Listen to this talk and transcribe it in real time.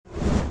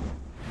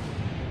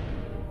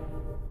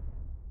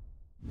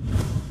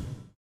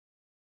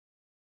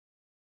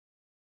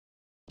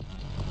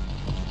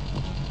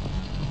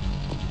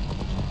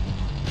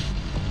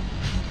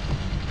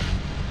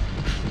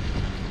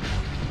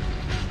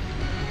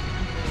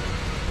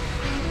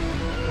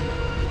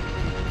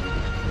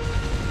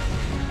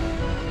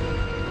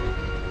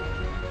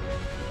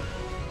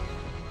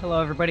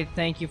Hello everybody,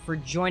 thank you for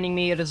joining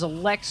me. It is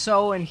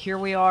Alexo, and here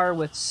we are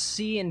with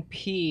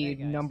C&P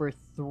number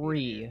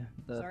 3,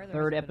 the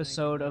third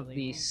episode of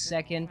the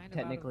second,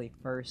 technically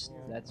first,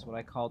 that's what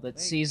I called it,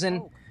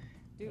 season.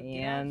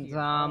 And,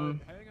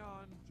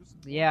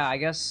 yeah, I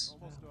guess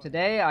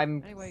today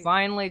I'm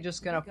finally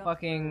just gonna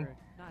fucking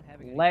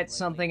let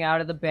something out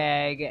of the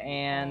bag,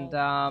 and,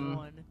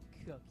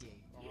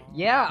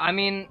 yeah, I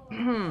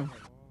mean,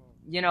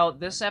 you know,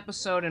 this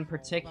episode in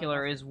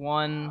particular is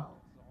one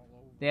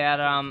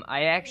that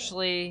I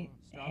actually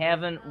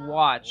haven't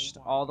watched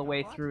all the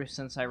way through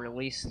since I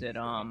released it.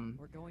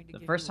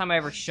 The first time I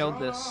ever showed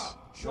this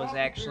was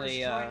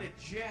actually oh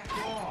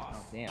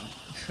damn.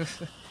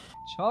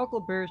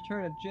 Chocolate Bear's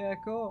trying to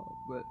jack off.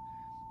 But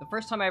the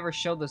first time I ever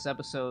showed this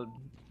episode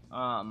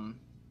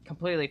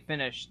completely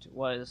finished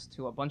was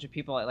to a bunch of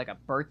people at like a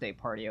birthday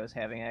party I was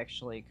having,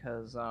 actually,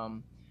 because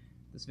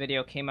this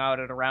video came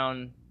out at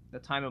around the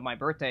time of my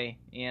birthday,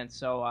 and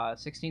so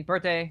 16th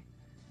birthday,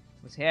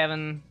 was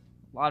having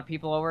a lot of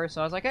people over, so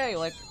I was like, hey,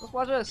 like, let's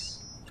watch this,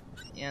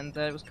 and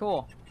it was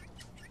cool.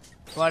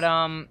 But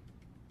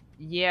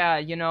yeah,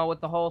 you know, with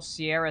the whole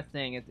Sierra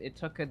thing, it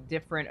took a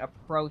different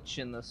approach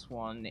in this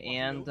one,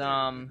 and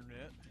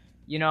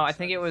you know, I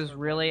think it was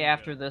really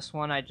after this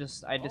one I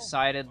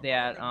decided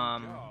that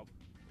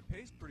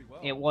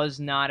it was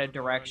not a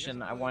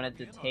direction I wanted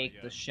to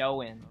take the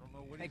show in.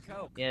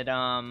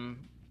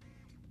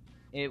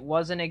 It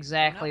wasn't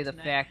exactly the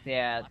fact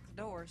that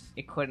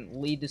it couldn't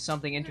lead to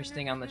something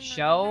interesting on the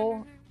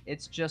show.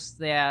 It's just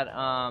that,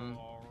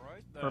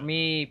 for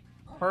me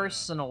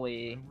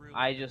personally,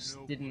 I just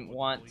didn't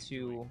want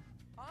to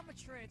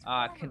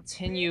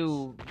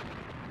continue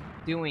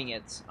doing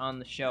it on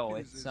the show.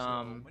 It's,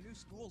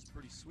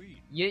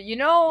 you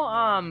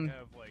know,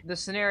 the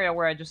scenario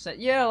where I just said,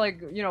 yeah,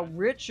 like, you know,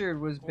 Richard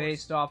was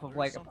based off of,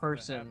 like, a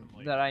person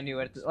that I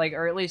knew, like,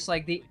 or at least,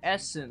 like, the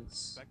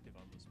essence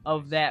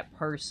of that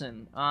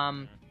person.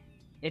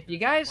 If you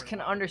guys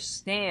can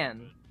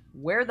understand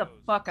where the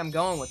fuck I'm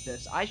going with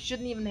this, I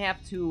shouldn't even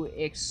have to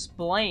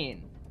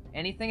explain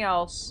anything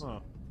else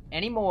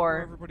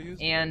anymore,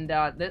 and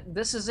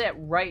this is it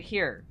right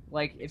here.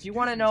 Like, if you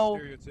want to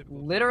know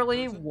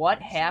literally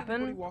what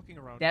happened,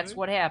 that's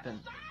what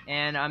happened.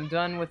 And I'm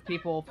done with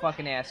people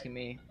fucking asking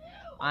me.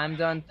 I'm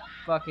done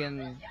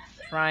fucking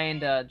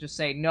trying to just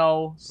say,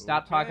 no,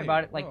 stop talking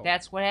about it. Like,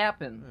 that's what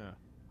happened. Yeah.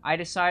 I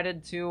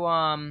decided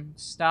to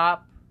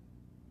stop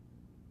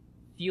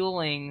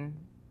fueling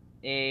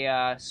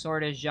a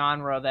sort of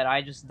genre that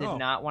I just did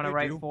not want to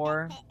write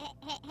for.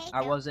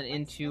 I wasn't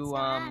into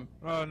I'm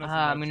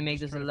gonna make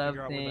this a love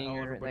thing,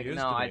 or like,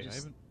 no, I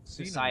just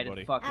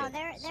decided fuck it.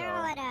 They're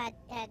all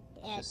at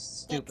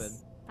just stupid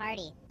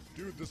party.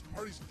 Dude, this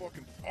party's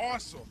fucking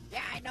awesome.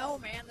 Yeah, I know,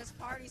 man. This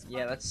party's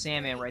yeah, that's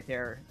Sandman right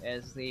there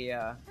as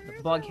the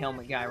bug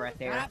helmet guy right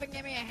there. Get up and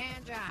give me a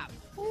hand job.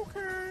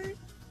 Okay.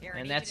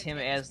 And that's him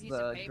as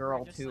the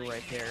girl too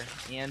right there.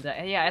 And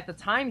yeah, at the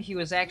time he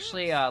was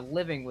actually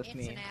living with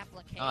me.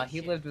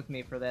 He lived with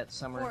me for that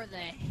summer.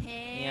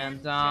 And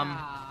it's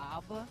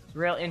a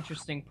real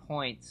interesting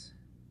point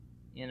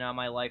in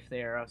my life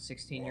there. I was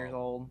 16 years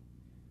old.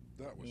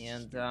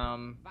 And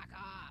yeah,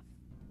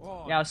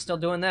 I was still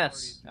doing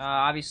this.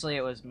 Obviously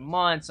it was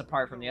months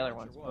apart from the other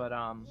ones, but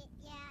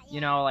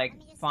you know, like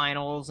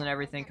finals and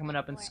everything coming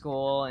up in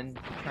school and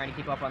trying to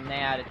keep up on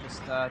that, it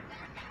just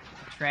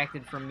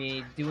detracted from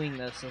me doing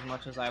this as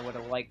much as I would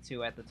have liked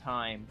to at the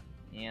time.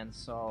 And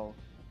so,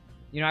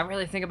 you know, I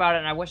really think about it,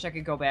 and I wish I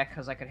could go back,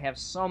 because I could have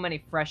so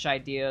many fresh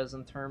ideas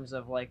in terms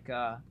of, like,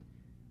 the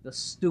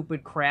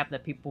stupid crap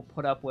that people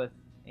put up with.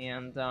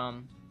 And,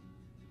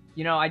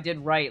 you know, I did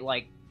write,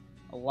 like,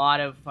 a lot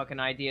of fucking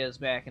ideas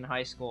back in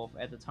high school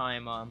at the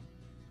time.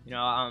 You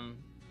know,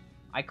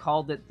 I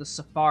called it the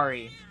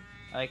safari.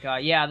 Like,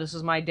 yeah, this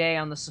is my day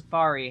on the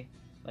safari.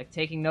 Like,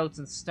 taking notes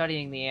and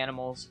studying the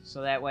animals,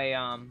 so that way,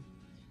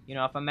 you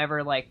know, if I'm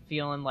ever, like,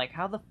 feeling like,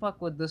 how the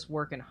fuck would this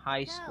work in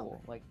high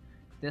school? Like,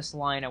 this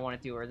line I want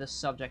to do, or this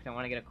subject I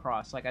want to get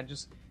across. Like, I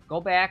just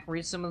go back,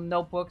 read some of the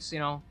notebooks, you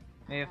know.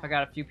 Maybe if I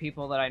got a few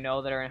people that I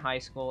know that are in high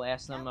school,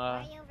 ask them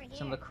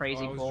some of the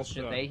crazy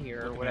bullshit they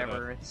hear or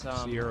whatever. It's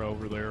Sierra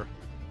over there,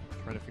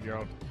 trying to figure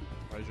out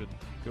if I should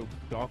go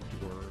talk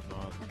to her or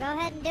not. Well, go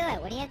ahead and do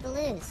it. What do you have to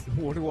lose?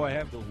 What do I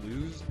have to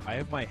lose? I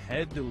have my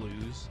head to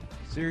lose.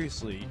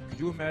 Seriously, could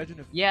you imagine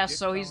if... Yeah,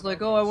 so he's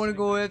like, oh, I want to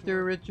go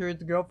after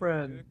Richard's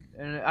girlfriend.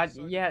 And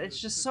yeah,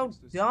 it's just so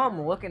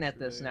dumb looking at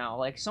this now.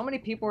 Like, so many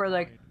people are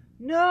like,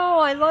 no,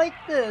 I like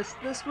this.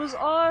 This was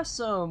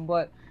awesome.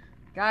 But,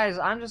 guys,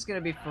 I'm just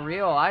going to be for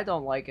real. I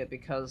don't like it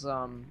because,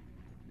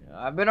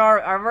 I've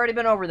already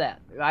been over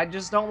that. I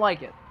just don't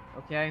like it,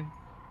 okay?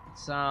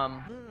 It's,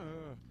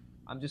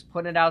 I'm just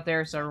putting it out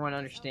there so everyone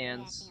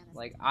understands.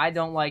 Like, I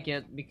don't like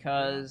it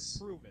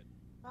because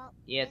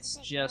it's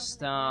just,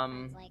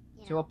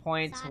 to a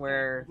point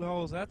where... What the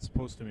hell is that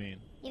supposed to mean?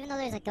 Even though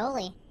there's a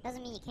goalie,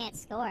 doesn't mean you can't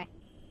score.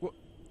 What?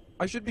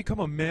 I should become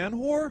a man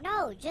whore?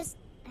 No, just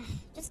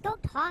go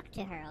talk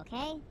to her,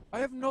 okay? I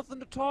have nothing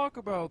to talk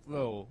about,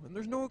 though, and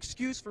there's no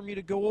excuse for me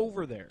to go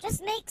over there.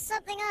 Just make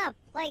something up,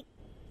 like,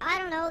 I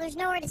don't know. There's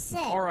nowhere to sit.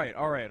 Alright.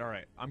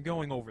 I'm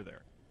going over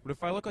there. But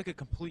if I look like a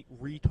complete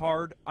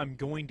retard, I'm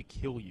going to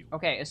kill you.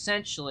 Okay,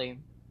 essentially,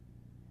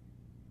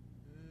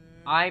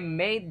 I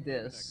made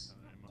this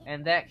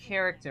and that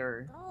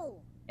character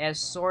Go. as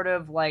sort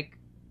of like,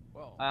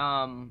 Well,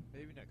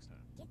 maybe next time.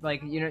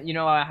 like you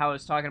know how I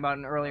was talking about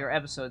in earlier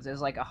episodes,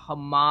 as like a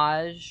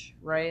homage,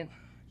 right?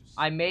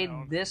 I made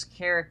this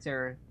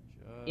character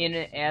in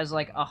it as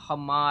like a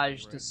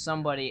homage to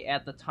somebody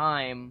at the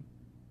time,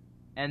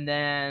 and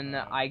then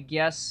I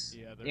guess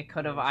it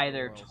could have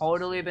either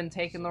totally been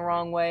taken the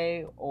wrong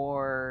way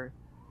or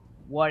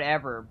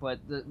whatever, but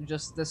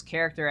just this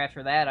character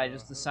after that, I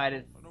just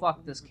decided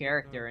fuck this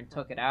character and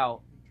took it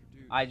out.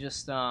 I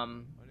just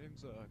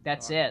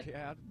that's it.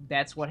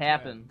 That's what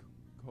happened.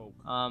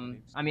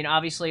 I mean,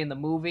 obviously in the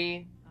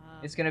movie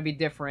it's gonna be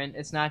different.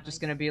 It's not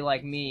just gonna be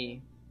like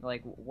me,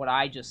 like what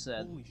I just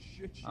said.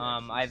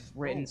 I've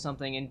written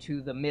something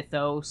into the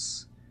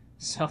mythos,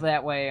 so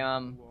that way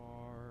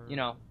you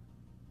know,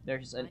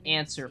 there's an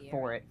answer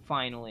for it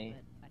finally.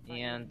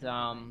 And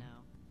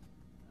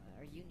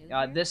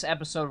this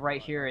episode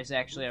right here is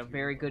actually a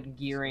very good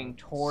gearing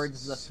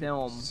towards the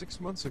film. 6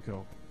 months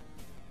ago.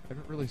 I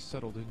haven't really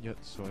settled in yet,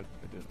 so I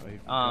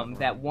did.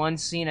 That one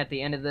scene at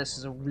the end of this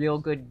is a real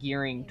good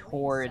gearing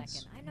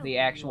towards the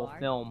actual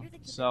film.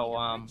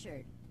 So,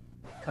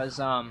 because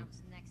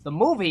the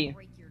movie,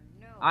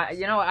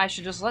 you know, I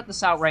should just let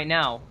this out right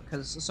now,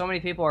 because so many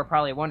people are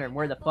probably wondering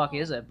where the fuck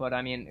is it. But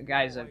I mean,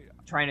 guys, I'm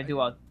trying to do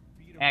a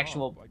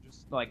actual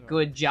like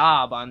good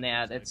job on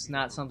that. It's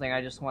not something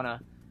I just want to.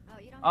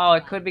 Oh,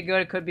 it could be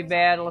good, it could be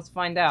bad. Let's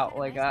find out.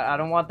 Like, I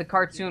don't want the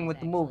cartoon with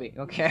the movie.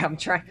 Okay, I'm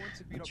trying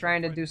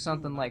to do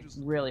something like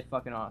really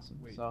fucking awesome.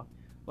 So,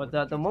 but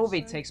the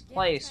movie takes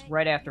place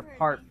right after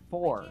part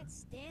 4,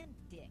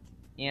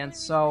 and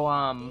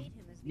so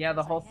yeah,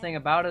 the whole thing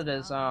about it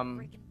is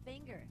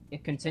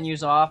it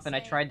continues off, and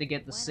I tried to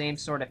get the same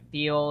sort of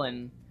feel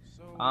and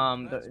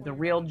the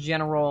real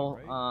general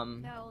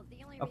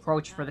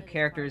approach for the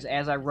characters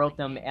as I wrote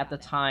them at the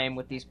time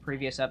with these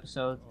previous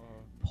episodes.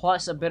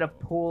 Plus a bit of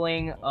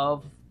pooling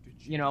of,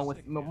 you know,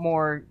 with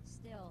more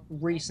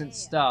recent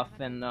stuff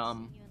and,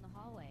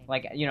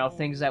 like, you know,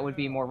 things that would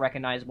be more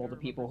recognizable to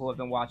people who have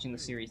been watching the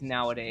series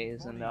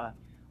nowadays. And,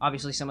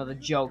 obviously some of the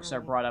jokes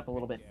are brought up a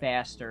little bit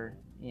faster.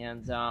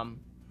 And,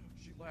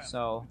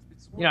 so,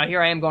 you know,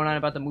 here I am going on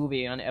about the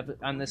movie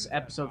on this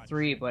episode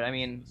 3, but, I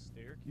mean,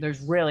 there's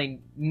really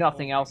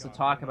nothing else to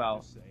talk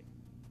about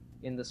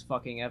in this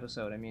fucking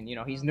episode. I mean, you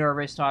know, he's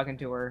nervous talking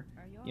to her.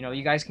 You know,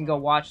 you guys can go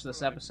watch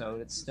this episode.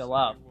 It's still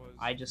up.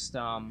 I just,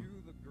 I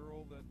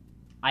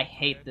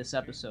hate this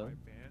episode.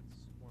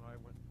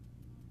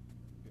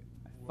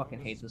 I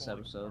fucking hate this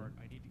episode.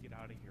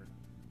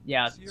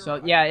 Yeah,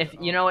 so, yeah,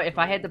 if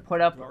I had to put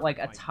up, like,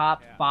 a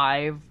top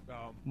 5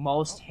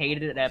 most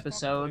hated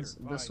episodes,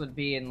 this would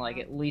be in, like,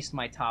 at least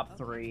my top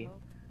 3.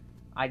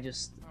 I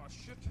just,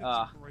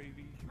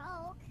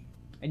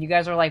 and you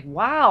guys are like,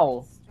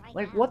 wow,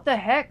 like, what the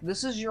heck?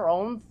 This is your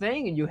own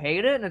thing and you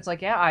hate it? And it's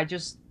like, yeah, I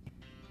just...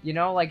 You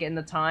know, like, in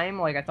the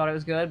time, like, I thought it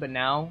was good, but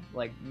now,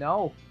 like,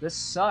 no, this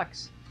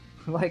sucks.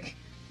 Like,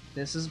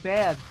 this is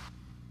bad.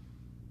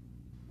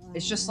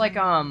 It's just like,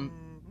 you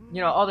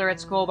know, oh, they're at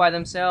school by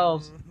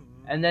themselves,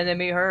 and then they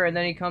meet her, and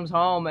then he comes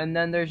home, and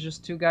then there's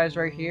just 2 guys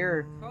right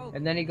here,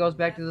 and then he goes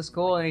back to the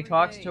school, and he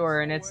talks to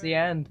her, and it's the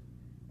end.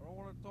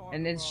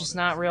 And it's just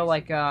not real,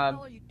 like,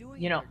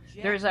 you know,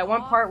 there's that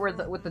one part where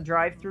with the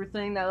drive-through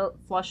thing that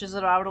flushes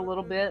it out a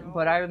little bit,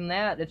 but other than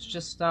that, it's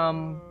just,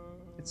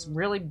 it's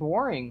really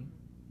boring.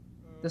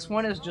 This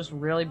one is just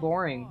really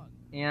boring,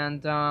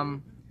 and,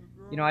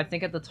 you know, I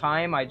think at the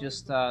time I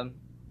just,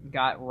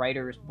 got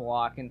writer's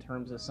block in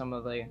terms of some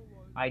of the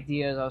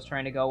ideas I was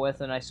trying to go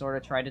with, and I sort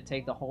of tried to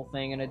take the whole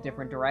thing in a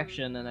different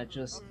direction, and it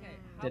just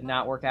did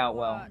not work out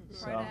well,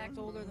 so. Try to act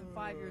older than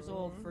 5 years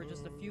old for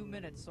just a few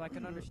minutes so I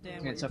can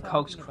understand And so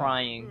Coke's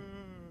crying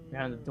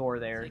behind the door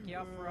there. Take you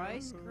out for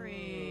ice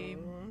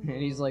cream.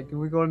 And he's like, can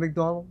we go to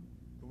McDonald's?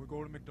 Can we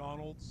go to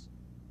McDonald's?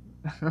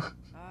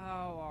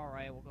 Oh,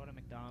 alright, we'll go to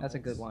McDonald's. That's a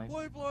good line.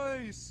 Play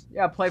place!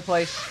 Yeah, play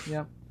place,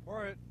 yeah.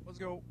 Alright, let's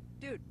go.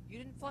 Dude, you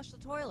didn't flush the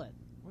toilet.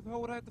 Why the hell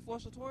would I have to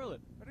flush the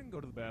toilet? I didn't go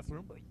to the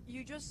bathroom.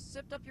 You just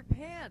zipped up your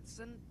pants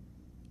and...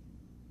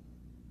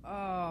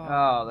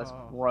 Oh, that's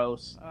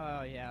gross.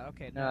 Oh, yeah,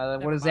 okay.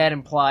 What does that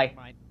imply?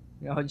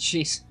 Oh,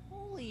 jeez.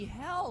 Holy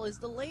hell, is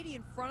the lady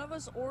in front of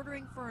us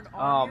ordering for an Oh,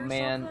 army or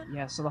man. something?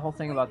 Yeah, so the whole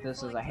thing about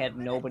this is I had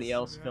nobody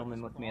else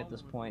filming with me at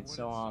this point,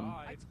 so,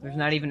 there's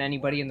not even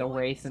anybody in the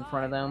Wraith in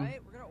front of them.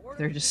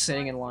 They're just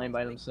sitting in line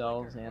by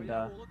themselves, and,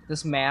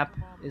 this map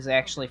is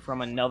actually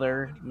from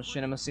another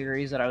Machinima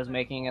series that I was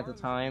making at the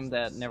time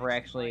that never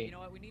actually,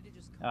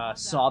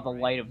 saw the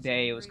light of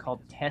day. It was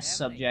called Test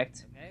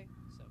Subject.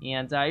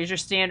 And, it's your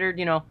standard,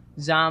 you know,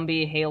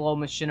 zombie, Halo,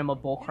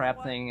 Machinima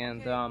bullcrap thing,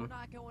 and,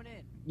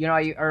 you know,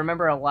 I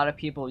remember a lot of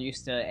people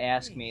used to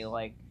ask me,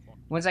 like,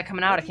 when's that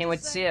coming out? I can't wait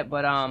to see it,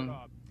 but,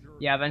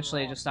 yeah,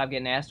 eventually I just stopped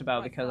getting asked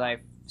about it because I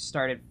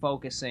started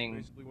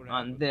focusing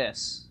on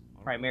this,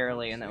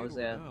 primarily, and that was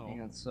it,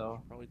 and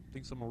so... Probably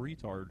thinks I'm a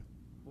retard.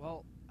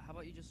 Well, how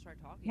about you just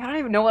start talking? Yeah, I don't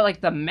even know what,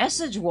 like, the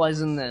message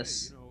was in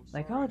this.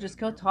 Like, oh, just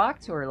go talk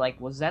to her. Like,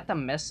 was that the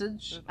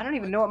message? I don't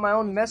even know what my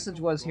own message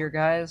was here,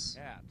 guys.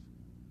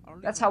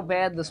 That's how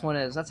bad this one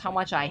is. That's how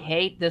much I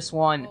hate this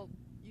one. Well,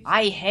 you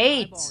I said she's been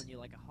hate- eyeballing you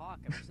like a hawk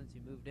ever since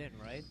you moved in,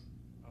 right?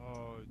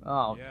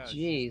 Oh, yeah, jeez.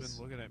 she's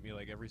been looking at me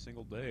like every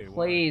single day. Why?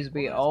 Please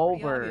be Well,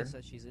 it's pretty over. obvious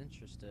that she's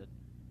interested.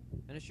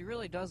 And if she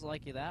really does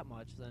like you that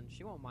much, then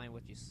she won't mind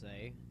what you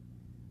say.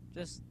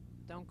 Just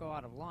don't go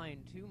out of line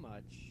too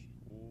much.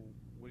 Well,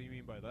 what do you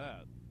mean by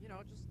that? You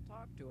know, just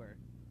talk to her.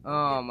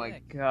 Oh my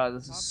dick. god,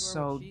 this Talk is to her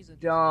so when she's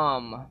interested.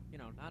 dumb. You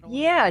know, not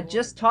only Yeah, your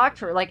just word. talk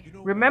to her. Like, You know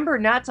what? remember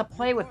not to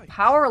play with You're right.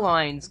 power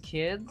lines, I'm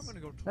kids. gonna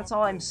go talk That's to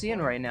all her I'm seeing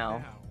right right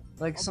now.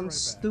 Like I'll be some right back.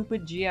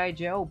 stupid G.I.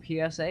 Joe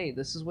PSA.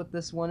 This is what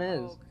this one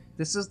is. Coke.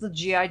 This is the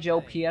G.I.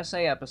 Joe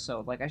PSA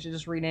episode. Like, I should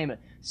just rename it.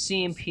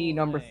 CMP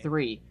number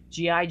 3.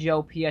 G.I.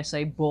 Joe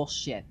PSA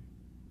bullshit.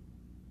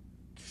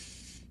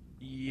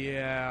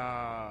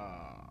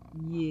 Yeah.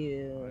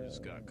 Yeah. I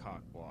just got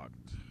cock blocked.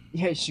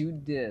 Yes, you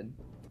did.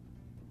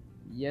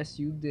 Yes,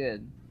 you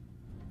did.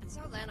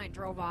 So then I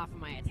drove off in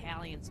my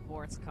Italian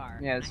sports car.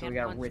 Yeah, and I so had we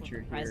got lunch with the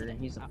Richard here, president. and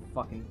he's a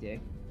fucking dick.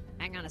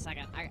 Hang on a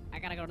second. I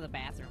gotta go to the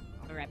bathroom.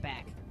 I'll be right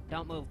back.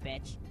 Don't move,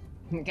 bitch.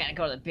 Gotta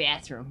go to the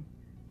bathroom.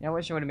 Yeah, I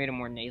wish I would have made it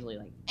more nasally,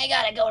 like, I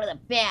gotta go to the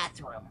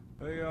bathroom.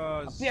 Hey,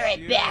 I'll be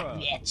right back, Sierra.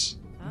 bitch.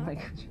 Huh?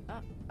 Like,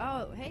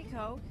 Oh, hey,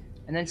 Coke.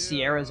 and then Yeah.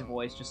 Sierra's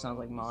voice just sounds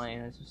like mine.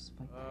 It's just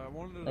like, I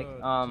wanted Like, to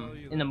tell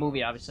you in the that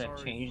movie, I'm obviously, I've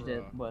sorry changed for,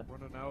 it, but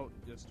running out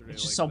yesterday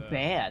it's just like so that.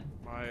 bad.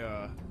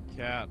 My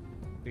cat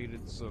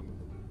needed some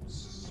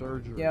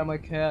surgery. Yeah, my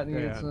cat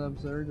needed Yeah. some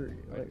surgery.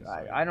 I Like, just,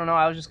 like- I don't know.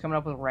 I was just coming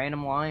up with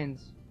random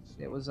lines.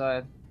 It was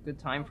a good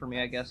time for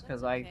me, I guess,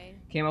 because I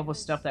came up with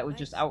stuff that was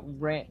just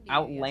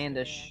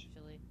outlandish,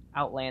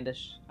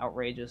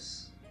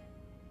 outrageous.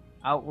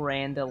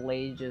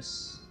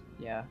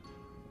 Yeah,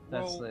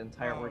 that's Well, the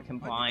entire word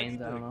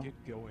combined. I don't know. I need to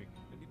get going.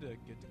 I need to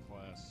get to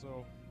class.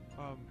 So,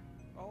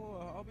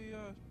 I'll be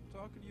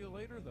talking to you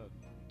later then.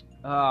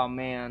 Oh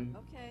man,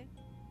 Okay.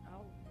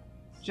 I'll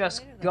see you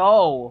just later then.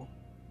 go.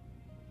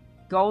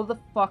 Go the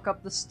fuck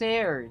up the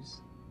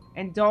stairs,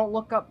 and don't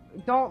look up.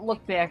 Don't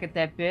look back at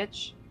that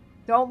bitch.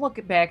 Don't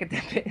look back at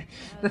that bitch.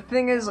 The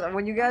thing is,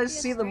 when you guys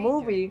see the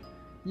movie,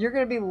 you're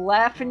gonna be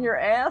laughing your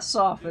ass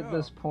off at Yeah.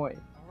 this point.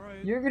 All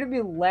right. You're gonna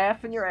be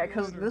laughing your ass See you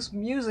because later. this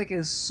music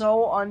is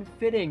so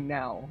unfitting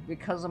now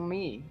because of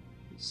me.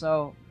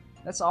 So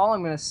that's all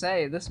I'm gonna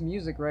say. This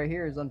music right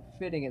here is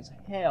unfitting as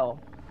hell.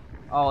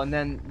 Oh, and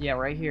then yeah,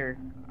 right here.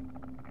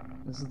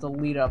 This is the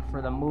lead up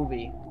for the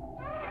movie.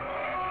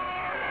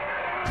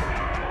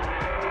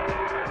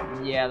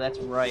 Yeah, that's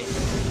right.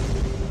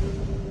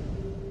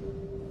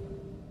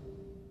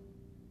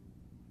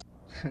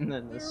 And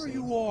then this There scene.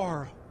 you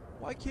are.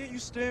 Why can't you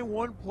stay in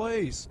one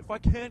place? If I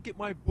can't get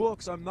my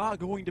books, I'm not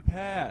going to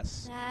pass.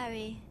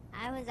 Sorry,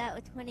 I was out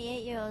with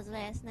 28-year-olds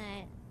last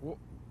night.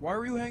 Why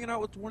were you hanging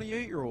out with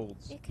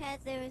 28-year-olds? Because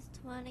there was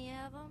 20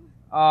 of them.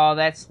 Oh,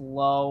 that's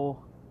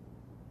low.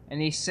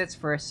 And he sits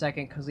for a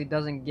second because he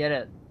doesn't get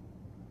it.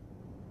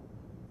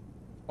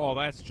 Oh,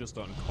 that's just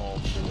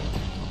uncalled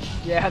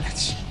for. Yeah,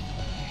 that's...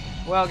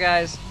 Well,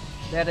 guys,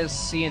 that is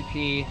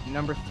C&P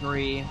number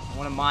 3,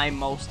 one of my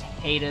most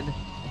hated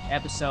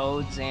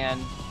episodes, and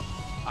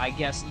I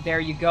guess there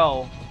you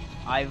go.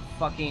 I've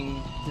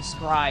fucking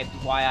described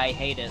why I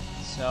hate it,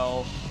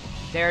 so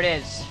there it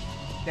is.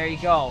 There you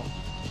go.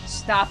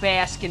 Stop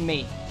asking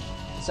me.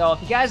 So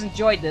if you guys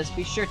enjoyed this,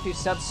 be sure to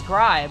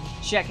subscribe.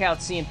 Check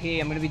out C&P.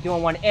 I'm going to be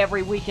doing one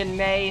every week in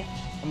May.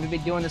 I'm going to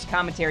be doing this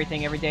commentary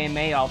thing every day in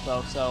May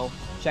also, so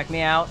check me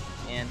out,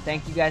 and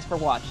thank you guys for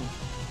watching.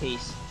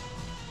 Peace.